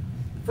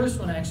 The first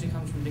one actually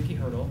comes from Nikki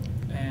Hurdle,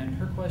 and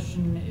her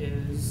question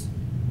is,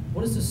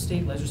 what is the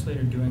state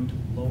legislature doing to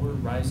lower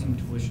rising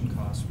tuition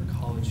costs for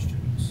college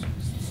students?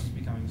 This is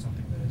becoming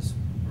something that is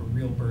a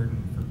real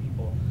burden for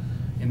people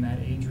in that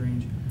age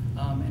range.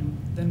 And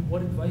then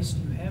what advice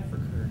do you have for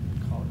current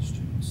college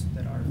students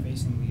that are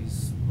facing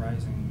these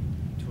rising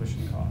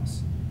tuition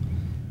costs?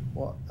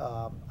 Well,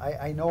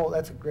 I know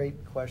that's a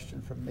great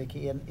question from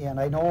Mickey, and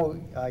I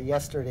know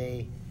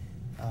yesterday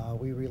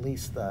we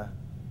released the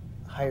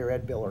higher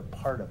ed bill, or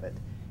part of it,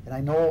 and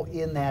I know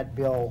in that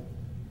bill,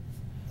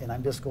 and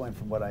I'm just going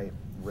from what I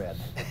read,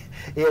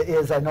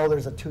 I know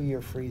there's a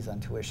 2-year freeze on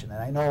tuition,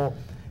 and I know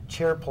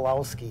Chair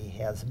Pulowski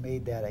has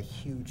made that a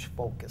huge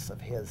focus of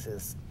his,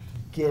 is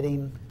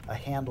getting a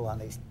handle on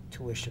these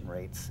tuition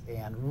rates,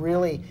 and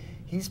really,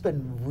 he's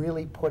been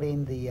really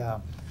putting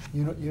the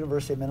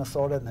University of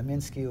Minnesota and the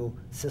MnSCU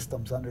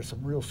systems under some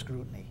real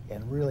scrutiny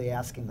and really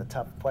asking the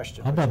tough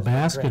question. How which about is great.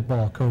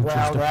 basketball coaches,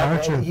 Well,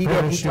 departure he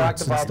parachutes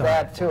talked and about stuff?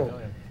 that too.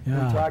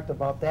 Yeah. He talked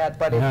about that,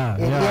 but Yeah,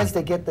 it yeah. is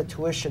to get the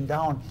tuition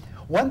down.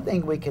 One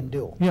thing we can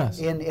do Yes.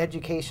 in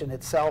education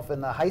itself, in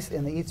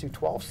the E through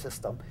 12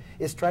 system,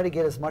 is try to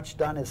get as much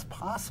done as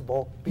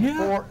possible Yeah,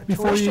 before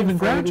before you tuition even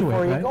free, graduate,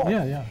 before you right? go.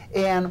 Yeah, yeah.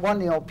 And one,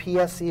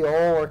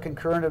 PSEO or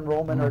concurrent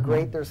enrollment are Mm-hmm.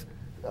 great. There's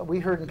we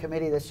heard in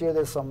committee this year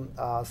there's some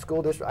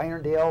school district,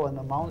 Irondale and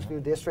the Mounds View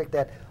district,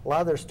 that a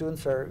lot of their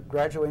students are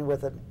graduating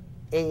with an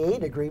AA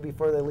degree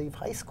before they leave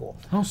high school.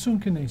 How soon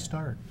can they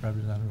start,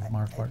 Representative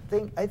Marquart?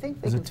 I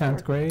think they Is can it 10th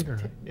start grade or?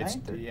 It's,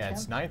 ninth or yeah,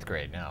 it's 10th. ninth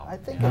grade now. I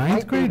think it Ninth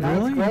might be grade, ninth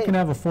really? You grade. can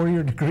have a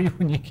 4-year degree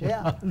when you get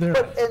Yeah, out there.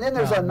 but, and then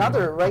there's Yeah,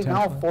 another, right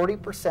now, potentially.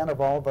 40%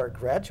 of all of our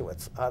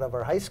graduates out of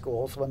our high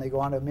schools, when they go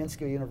on to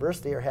MnSCU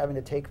University, are having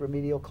to take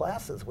remedial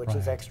classes, which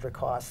is Right. extra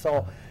cost.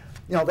 So,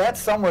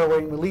 that's somewhere where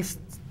at least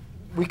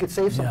we could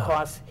save some Yeah.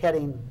 costs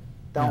heading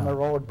down Yeah. the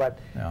road, but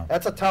Yeah.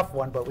 that's a tough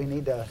one, but we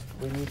need to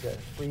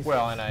freeze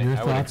Well, it. and Your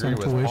I would thoughts agree on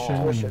with tuition?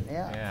 Paul. Tuition,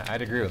 yeah. Yeah,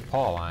 I'd agree with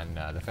Paul on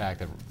the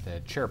fact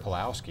that Chair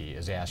Pulowski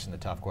is asking the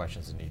tough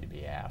questions that need to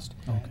be asked.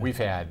 Okay. We've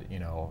had,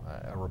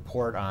 a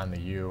report on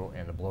the U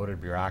and the bloated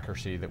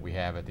bureaucracy that we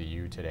have at the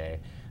U today.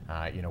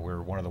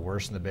 We're one of the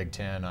worst in the Big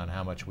Ten on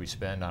how much we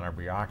spend on our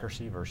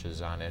bureaucracy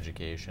versus on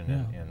education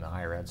Yeah. in the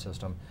higher ed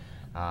system.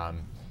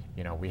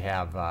 We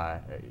have,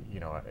 a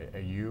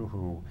U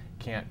who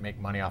can't make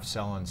money off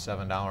selling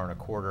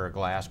 $7.25 a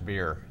glass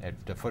beer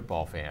to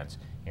football fans.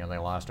 They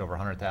lost over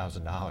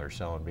 $100,000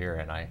 selling beer,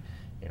 and I,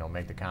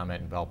 make the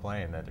comment in Belle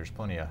Plaine that there's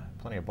plenty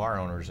of bar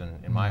owners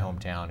in my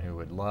hometown who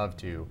would love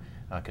to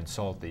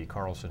consult the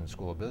Carlson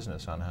School of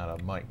Business on how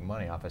to make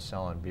money off of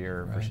selling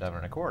beer for Right.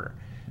 $7.25.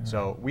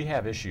 So we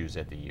have issues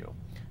at the U.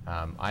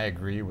 I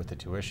agree with the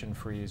tuition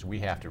freeze. We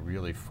have to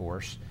really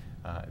force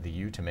the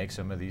U to make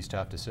some of these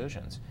tough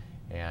decisions.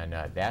 And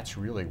that's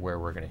really where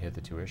we're going to hit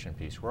the tuition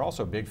piece. We're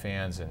also big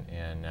fans,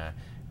 and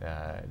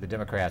the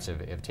Democrats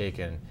have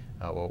taken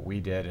what we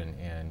did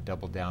and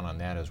doubled down on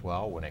that as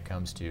well when it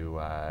comes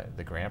to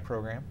the grant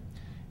program.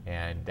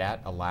 And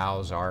that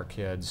allows our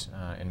kids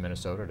in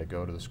Minnesota to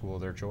go to the school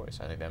of their choice.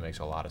 I think that makes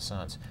a lot of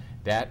sense.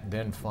 That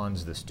then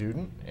funds the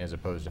student as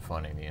opposed to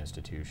funding the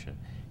institution.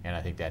 And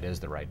I think that is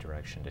the right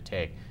direction to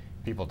take.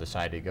 People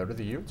decide to go to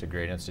the U. It's a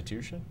great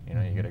institution. You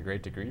get a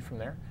great degree from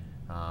there.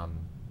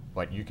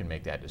 But you can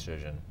make that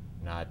decision,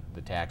 not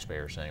the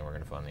taxpayer saying we're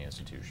going to fund the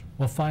institution.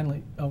 Well,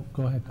 finally, go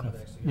ahead, Cliff.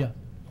 I've actually Yeah. got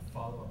a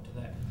follow-up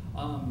to that.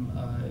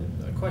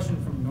 A question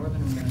from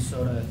northern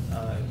Minnesota.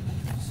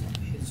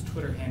 His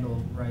Twitter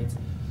handle writes,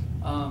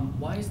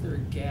 Why is there a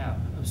gap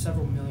of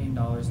several $1 million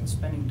in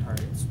spending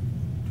targets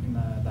between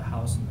the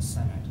House and the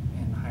Senate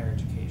in higher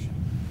education?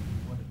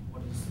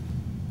 What is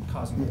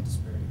causing that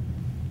disparity?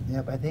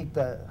 Yep, I think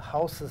the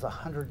House is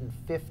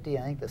 150.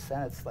 I think the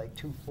Senate's like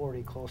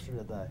 240, closer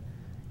to the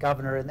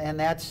governor, and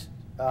that's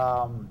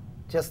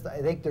just.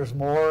 I think there's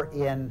more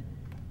in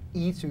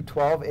E through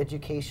 12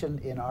 education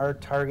in our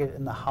target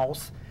in the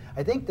House.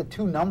 I think the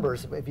two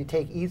numbers, if you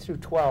take E through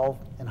 12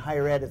 and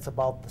higher ed, it's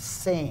about the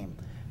same.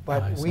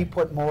 But we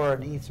put more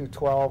in E through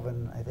 12,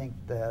 and I think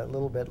a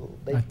little bit.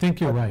 I think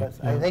you're right.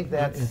 I think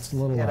that's. It's a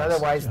little and less,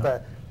 otherwise, yeah.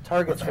 the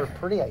targets were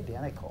pretty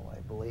identical,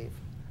 I believe.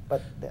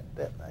 But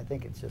I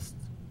think it's just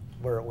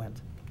where it went.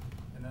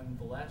 And then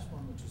the last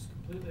one, which is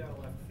completely out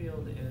of left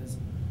field, is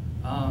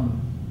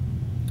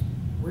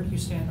where do you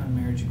stand on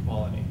marriage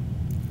equality?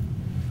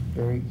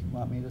 Barry, you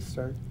want me to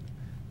start?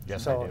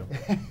 Yes, I do.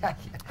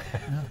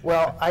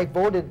 Well, I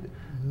voted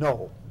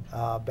no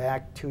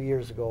back 2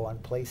 years ago on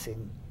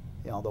placing,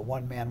 the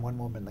one man, one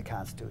woman in the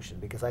Constitution,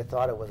 because I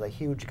thought it was a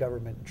huge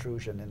government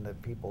intrusion into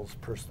people's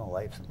personal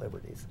lives and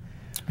liberties.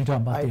 You're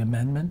talking about the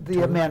amendment?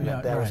 The amendment,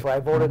 yeah, that was right. why I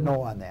voted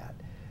no on that.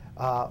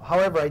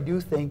 However, I do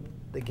think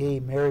the gay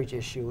marriage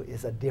issue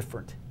is a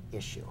different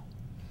issue.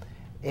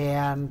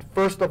 And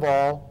first of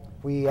all,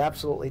 we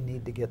absolutely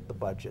need to get the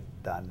budget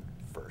done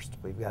first.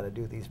 We've got to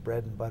do these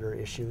bread and butter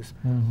issues.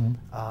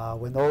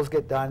 When those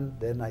get done,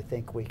 then I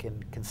think we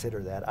can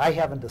consider that. I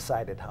haven't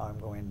decided how I'm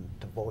going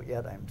to vote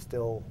yet. I'm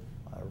still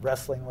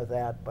wrestling with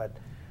that, but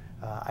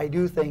I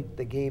do think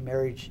the gay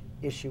marriage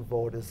issue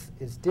vote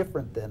is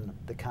different than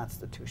the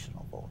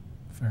constitutional vote.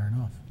 Fair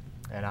enough.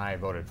 And I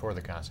voted for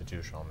the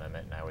constitutional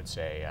amendment, and I would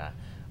say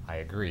I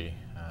agree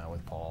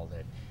with Paul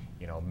that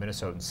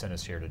Minnesotans sent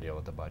us here to deal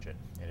with the budget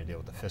and to deal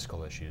with the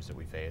fiscal issues that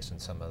we face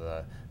and some of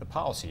the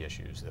policy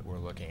issues that we're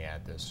looking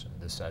at this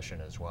session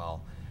as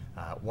well.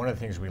 One of the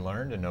things we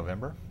learned in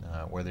November,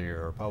 whether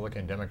you're a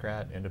Republican,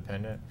 Democrat,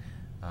 Independent,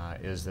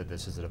 is that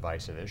this is a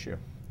divisive issue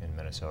in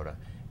Minnesota,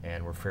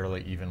 and we're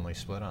fairly evenly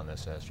split on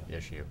this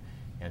issue.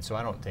 And so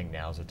I don't think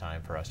now's the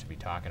time for us to be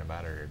talking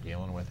about it or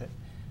dealing with it.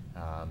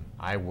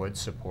 I would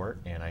support,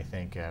 and I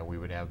think we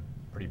would have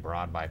pretty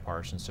broad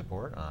bipartisan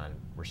support on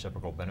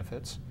reciprocal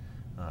benefits,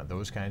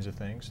 those kinds of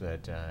things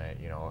that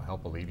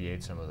help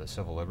alleviate some of the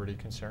civil liberty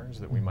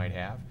concerns that we might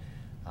have.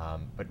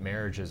 But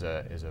marriage is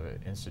an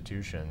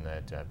institution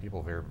that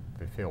people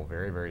feel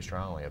very, very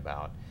strongly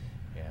about,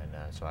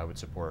 and so I would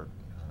support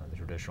the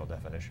traditional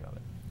definition of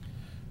it.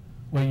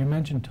 Well, you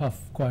mentioned tough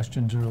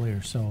questions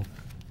earlier, so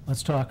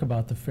let's talk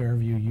about the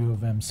Fairview U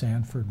of M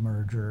Sanford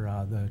merger.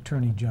 The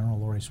Attorney General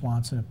Lori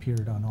Swanson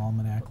appeared on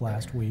Almanac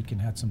last week and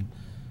had some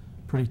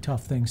pretty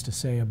tough things to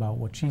say about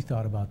what she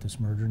thought about this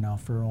merger. Now,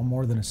 for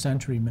more than a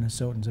century,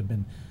 Minnesotans have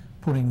been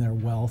putting their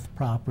wealth,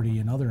 property,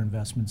 and other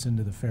investments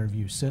into the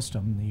Fairview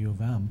system, the U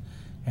of M,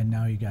 and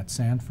now you got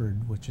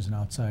Sanford, which is an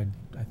outside,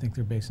 I think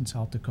they're based in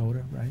South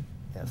Dakota, right?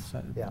 Yes.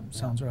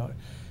 Sounds right.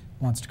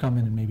 Wants to come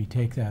in and maybe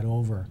take that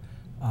over.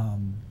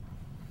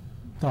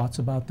 Thoughts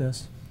about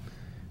this?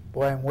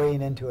 Boy, I'm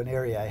wading into an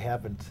area I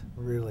haven't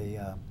really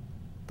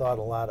thought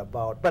a lot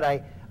about. But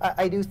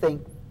I do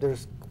think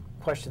there's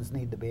questions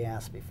need to be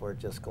asked before it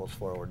just goes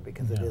forward,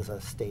 because it is a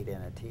state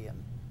entity,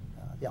 and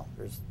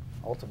there's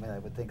ultimately, I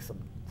would think, some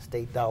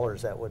state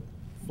dollars that would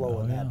flow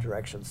in that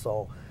direction.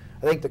 So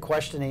I think the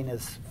questioning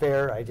is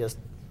fair. I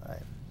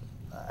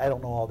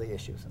don't know all the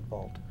issues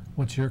involved.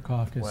 What's your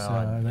caucus? Well,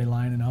 are they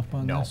lining up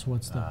on no. this?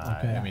 What's the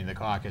okay? I mean, the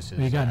caucus is.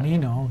 Well, you got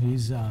Nino.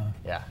 He's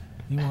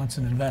he wants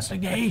an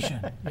investigation.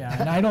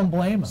 And I don't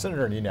blame him.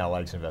 Senator Nino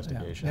likes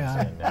investigations.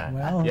 And,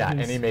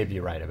 and he may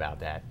be right about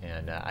that.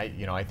 And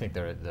I think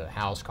the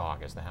House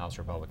caucus, the House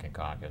Republican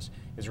caucus,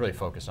 is really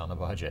focused on the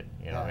budget.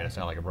 I mean, it's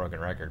not like a broken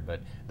record,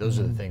 but those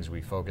are the things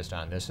we focused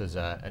on. This is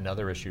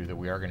another issue that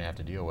we are going to have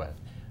to deal with,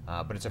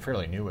 but it's a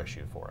fairly new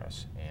issue for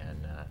us, and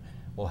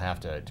we'll have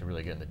to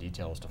really get in the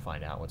details to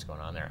find out what's going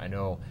on there. I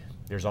know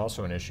there's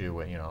also an issue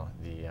with,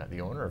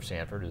 the owner of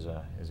Sanford is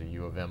a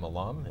U of M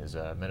alum, is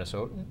a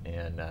Minnesotan,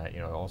 and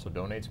also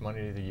donates money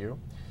to the U.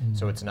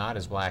 So it's not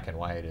as black and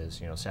white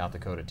as South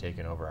Dakota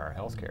taking over our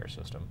healthcare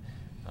system.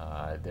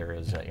 There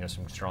is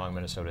some strong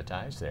Minnesota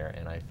ties there,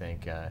 and I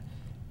think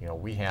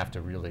we have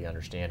to really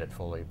understand it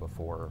fully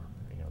before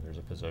there's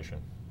a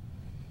position.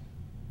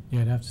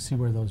 Yeah, I'd have to see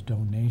where those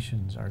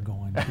donations are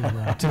going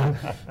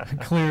to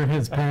clear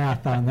his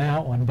path on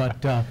that one.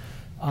 But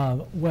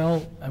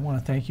well, I want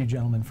to thank you,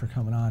 gentlemen, for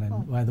coming on.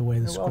 And by the way,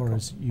 the score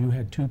is you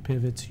had 2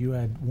 pivots, you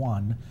had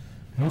 1.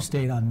 You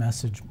stayed on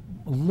message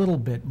a little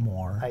bit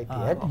more. I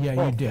did?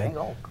 Yeah, you did.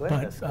 Oh,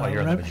 goodness. But Well,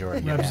 you're the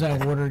majority.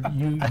 Representative Woodard,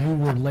 you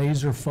were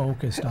laser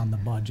focused on the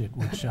budget,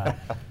 which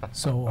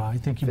so I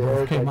think you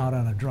both came out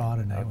on a draw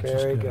tonight, which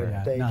is Very good. good.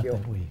 Yeah, Thank not you.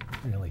 that we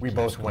really We keep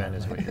both score. win,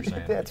 is what you're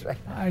saying. That's right.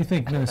 I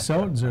think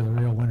Minnesotans are the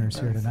real winners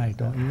here tonight,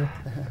 don't you?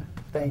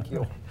 Thank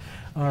you.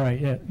 All right,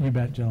 yeah, you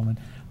bet, gentlemen.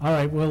 All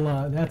right,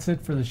 well, that's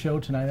it for the show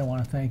tonight. I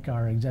want to thank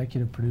our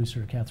executive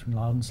producer, Catherine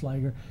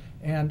Laudenslager,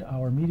 and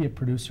our media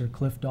producer,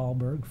 Cliff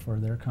Dahlberg, for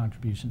their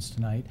contributions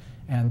tonight.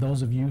 And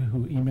those of you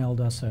who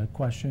emailed us a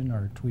question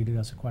or tweeted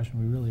us a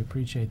question, we really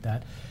appreciate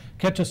that.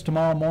 Catch us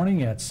tomorrow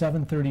morning at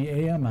 7:30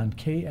 a.m. on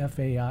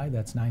KFAI.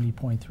 That's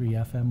 90.3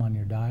 FM on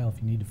your dial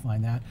if you need to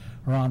find that,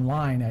 or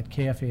online at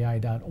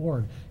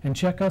kfai.org. And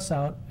check us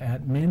out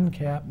at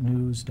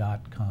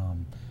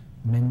mincapnews.com.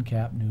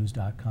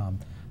 mincapnews.com.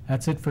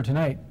 That's it for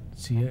tonight.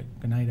 See you.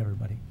 Good night,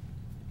 everybody.